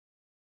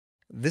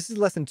This is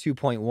lesson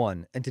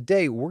 2.1, and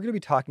today we're going to be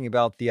talking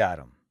about the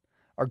atom.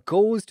 Our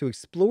goal is to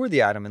explore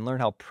the atom and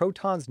learn how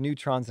protons,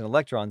 neutrons, and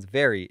electrons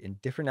vary in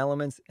different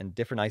elements and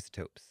different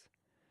isotopes.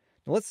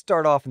 Now let's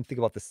start off and think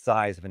about the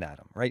size of an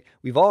atom, right?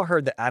 We've all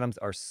heard that atoms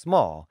are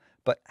small,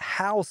 but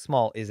how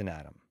small is an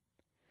atom?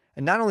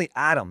 And not only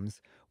atoms,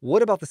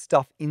 what about the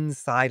stuff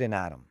inside an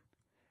atom?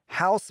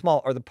 How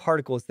small are the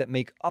particles that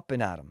make up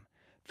an atom?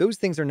 Those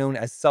things are known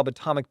as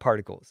subatomic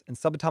particles, and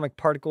subatomic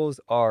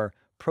particles are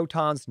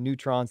protons,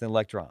 neutrons, and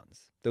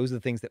electrons. Those are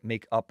the things that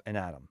make up an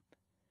atom.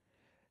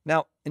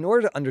 Now, in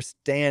order to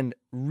understand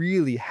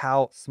really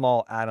how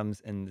small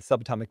atoms and the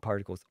subatomic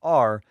particles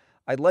are,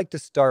 I'd like to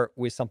start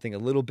with something a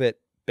little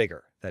bit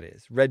bigger, that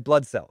is, red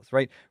blood cells,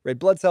 right? Red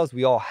blood cells,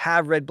 we all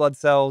have red blood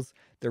cells.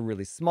 They're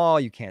really small,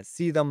 you can't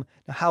see them.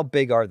 Now, how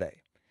big are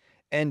they?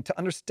 And to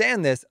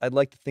understand this, I'd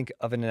like to think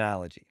of an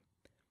analogy.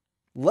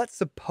 Let's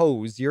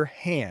suppose your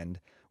hand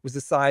was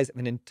the size of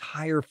an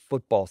entire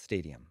football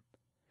stadium.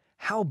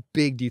 How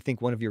big do you think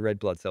one of your red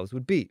blood cells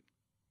would be?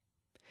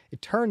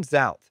 It turns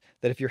out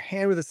that if your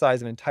hand were the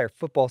size of an entire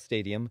football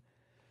stadium,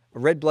 a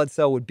red blood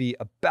cell would be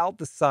about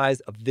the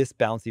size of this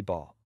bouncy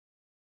ball.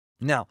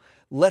 Now,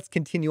 let's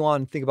continue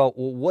on and think about,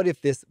 well, what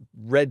if this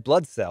red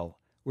blood cell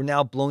were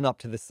now blown up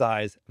to the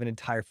size of an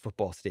entire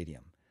football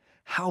stadium?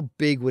 How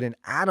big would an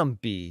atom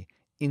be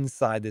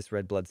inside this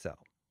red blood cell?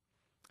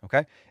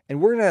 Okay,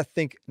 and we're going to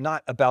think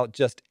not about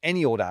just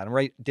any old atom,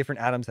 right?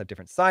 Different atoms have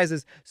different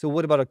sizes. So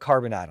what about a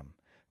carbon atom?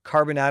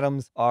 Carbon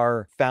atoms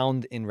are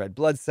found in red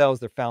blood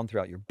cells. They're found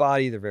throughout your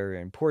body. They're very,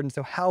 very important.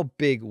 So how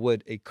big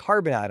would a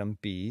carbon atom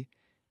be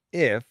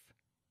if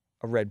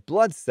a red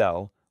blood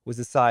cell was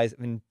the size of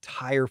an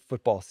entire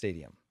football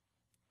stadium?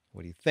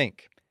 What do you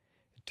think?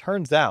 It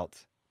turns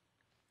out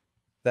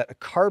that a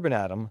carbon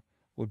atom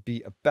would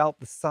be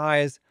about the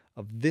size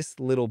of this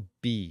little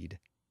bead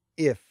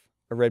if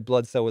a red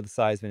blood cell were the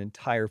size of an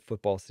entire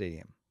football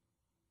stadium.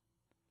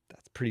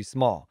 That's pretty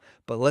small.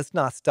 But let's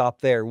not stop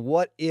there.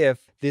 What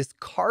if this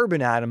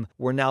carbon atom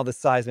were now the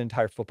size of an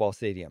entire football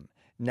stadium?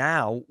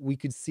 Now we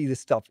could see the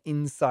stuff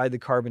inside the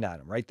carbon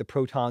atom, right? The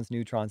protons,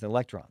 neutrons, and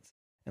electrons.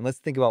 And let's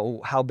think about,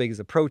 well, how big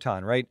is a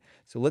proton, right?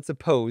 So let's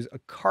suppose a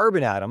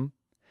carbon atom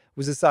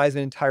was the size of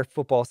an entire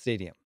football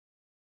stadium.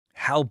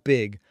 How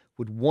big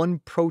would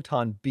one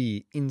proton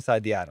be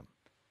inside the atom?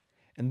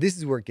 And this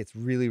is where it gets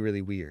really,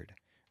 really weird,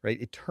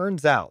 right? It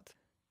turns out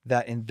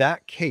that in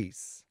that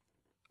case,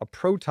 a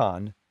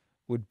proton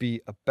would be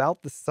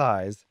about the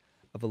size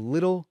of a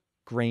little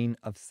grain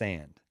of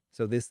sand.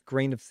 So this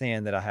grain of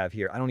sand that I have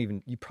here,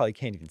 you probably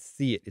can't even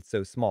see it. It's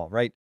so small,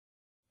 right?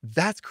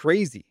 That's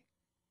crazy,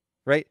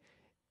 right?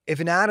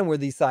 If an atom were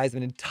the size of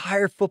an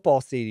entire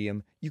football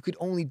stadium, you could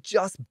only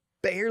just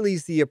barely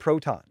see a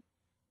proton.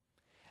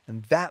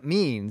 And that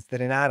means that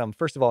an atom,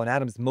 first of all, an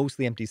atom is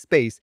mostly empty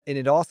space. And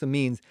it also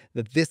means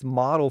that this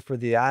model for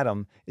the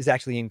atom is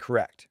actually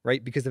incorrect,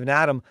 right? Because if an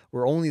atom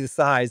were only the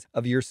size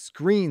of your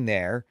screen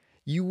there,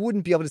 you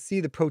wouldn't be able to see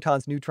the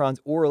protons, neutrons,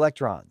 or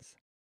electrons.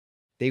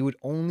 They would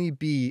only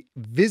be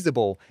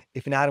visible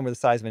if an atom were the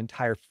size of an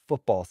entire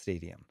football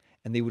stadium.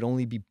 And they would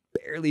only be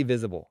barely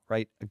visible,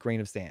 right? A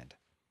grain of sand.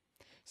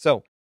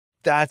 So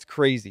that's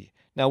crazy.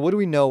 Now, what do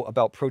we know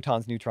about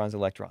protons, neutrons,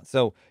 electrons?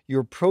 So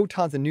your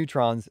protons and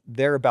neutrons,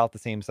 they're about the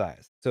same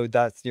size. So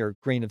that's your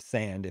grain of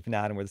sand if an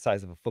atom were the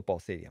size of a football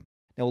stadium.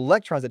 Now,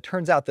 electrons, it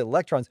turns out that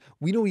electrons,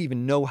 we don't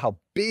even know how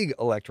big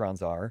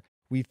electrons are.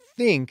 We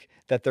think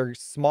that they're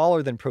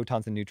smaller than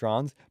protons and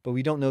neutrons, but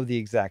we don't know the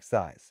exact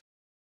size.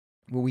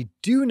 What we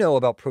do know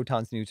about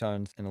protons,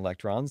 neutrons, and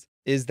electrons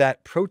is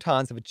that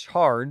protons have a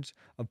charge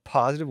of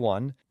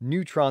 +1,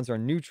 neutrons are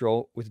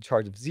neutral with a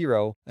charge of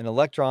 0, and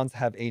electrons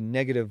have a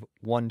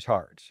 -1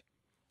 charge.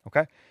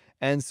 Okay?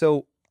 And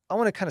so I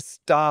want to kind of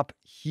stop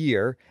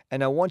here,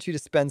 and I want you to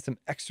spend some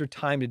extra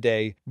time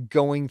today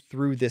going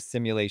through this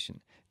simulation.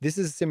 This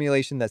is a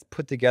simulation that's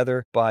put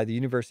together by the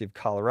University of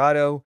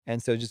Colorado,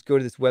 and so just go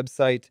to this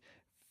website,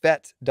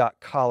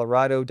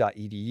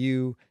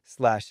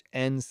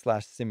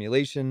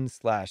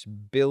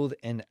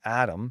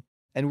 phet.colorado.edu/n/simulation/build-an-atom.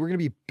 And we're going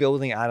to be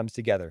building atoms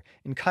together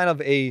in kind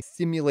of a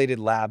simulated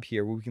lab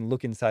here where we can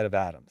look inside of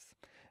atoms.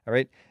 All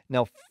right.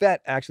 Now,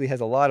 PhET actually has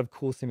a lot of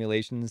cool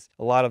simulations,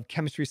 a lot of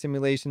chemistry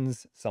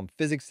simulations, some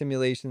physics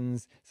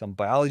simulations, some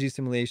biology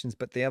simulations,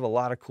 but they have a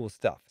lot of cool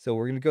stuff. So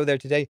we're going to go there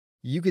today.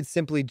 You could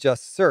simply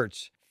just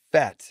search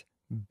PhET,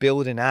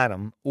 build an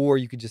atom, or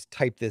you could just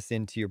type this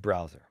into your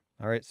browser.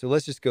 All right, so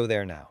let's just go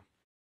there now.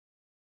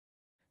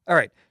 All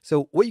right,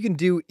 so what you can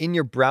do in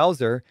your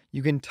browser,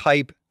 you can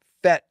type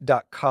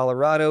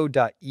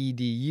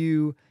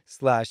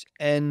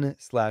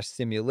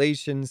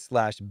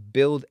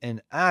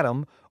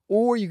phet.colorado.edu/n/simulation/build-an-atom,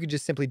 or you could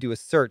just simply do a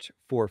search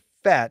for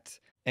PhET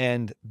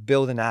and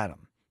build an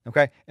atom.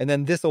 Okay, and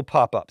then this will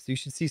pop up. So you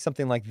should see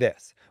something like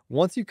this.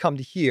 Once you come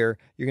to here,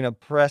 you're going to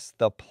press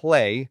the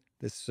play.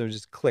 So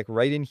just click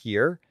right in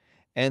here,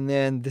 and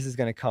then this is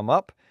going to come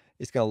up.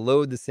 It's going to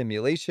load the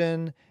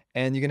simulation,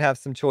 and you can have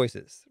some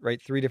choices,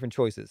 right? 3 different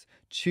choices.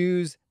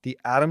 Choose the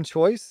atom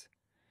choice,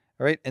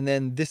 all right? And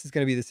then this is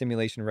going to be the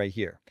simulation right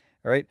here.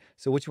 All right,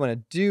 so what you want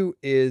to do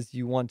is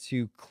you want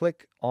to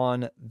click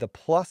on the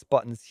plus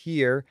buttons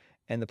here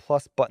and the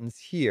plus buttons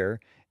here,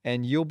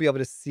 and you'll be able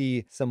to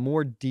see some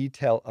more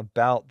detail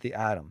about the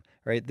atom,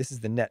 right? This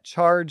is the net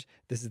charge,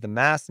 this is the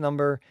mass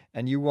number,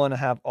 and you want to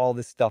have all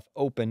this stuff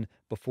open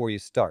before you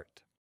start.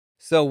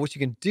 So what you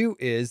can do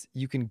is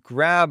you can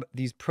grab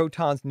these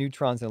protons,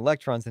 neutrons, and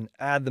electrons and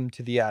add them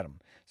to the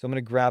atom. So I'm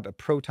going to grab a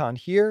proton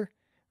here,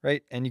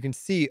 right? And you can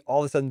see all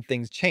of a sudden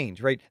things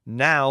change, right?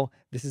 Now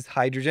this is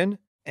hydrogen,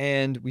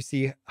 and we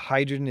see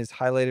hydrogen is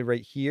highlighted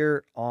right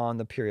here on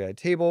the periodic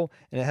table,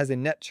 and it has a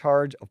net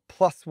charge of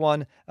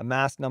 +1, a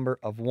mass number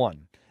of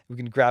 1. We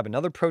can grab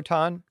another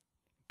proton,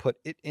 put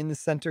it in the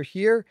center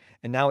here,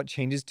 and now it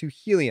changes to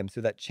helium. So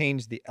that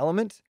changed the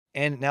element,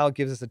 and now it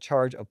gives us a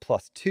charge of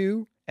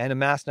 +2 and a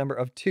mass number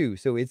of 2.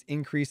 So it's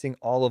increasing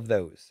all of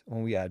those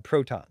when we add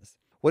protons.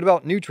 What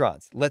about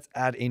neutrons? Let's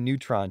add a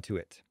neutron to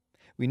it.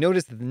 We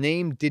notice that the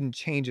name didn't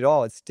change at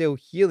all. It's still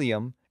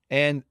helium,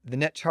 and the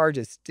net charge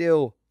is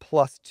still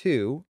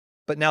 +2,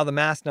 but now the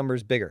mass number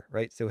is bigger,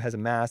 right? So it has a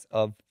mass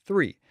of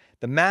 3.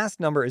 The mass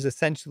number is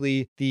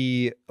essentially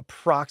the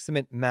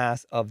approximate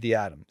mass of the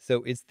atom.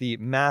 So it's the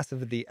mass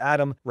of the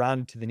atom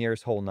rounded to the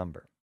nearest whole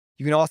number.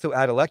 You can also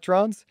add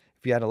electrons.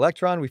 If you add an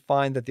electron, we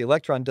find that the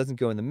electron doesn't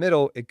go in the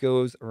middle, it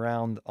goes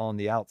around on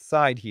the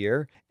outside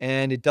here,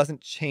 and it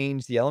doesn't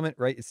change the element,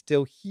 right? It's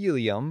still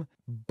helium,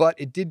 but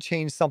it did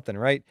change something,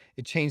 right?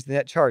 It changed the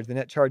net charge. The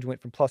net charge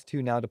went from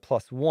 +2 now to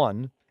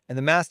 +1. And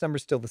the mass number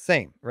is still the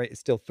same, right? It's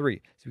still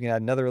 3. So we can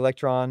add another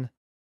electron,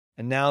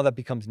 and now that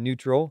becomes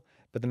neutral,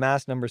 but the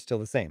mass number is still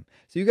the same.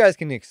 So you guys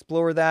can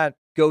explore that,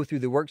 go through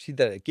the worksheet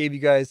that it gave you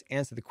guys,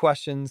 answer the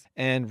questions,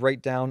 and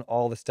write down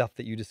all the stuff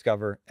that you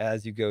discover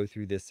as you go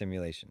through this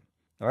simulation.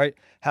 All right,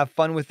 have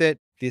fun with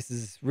it. This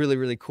is really,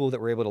 really cool that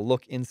we're able to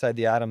look inside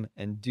the atom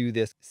and do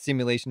this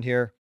simulation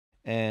here,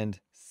 and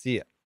see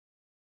ya.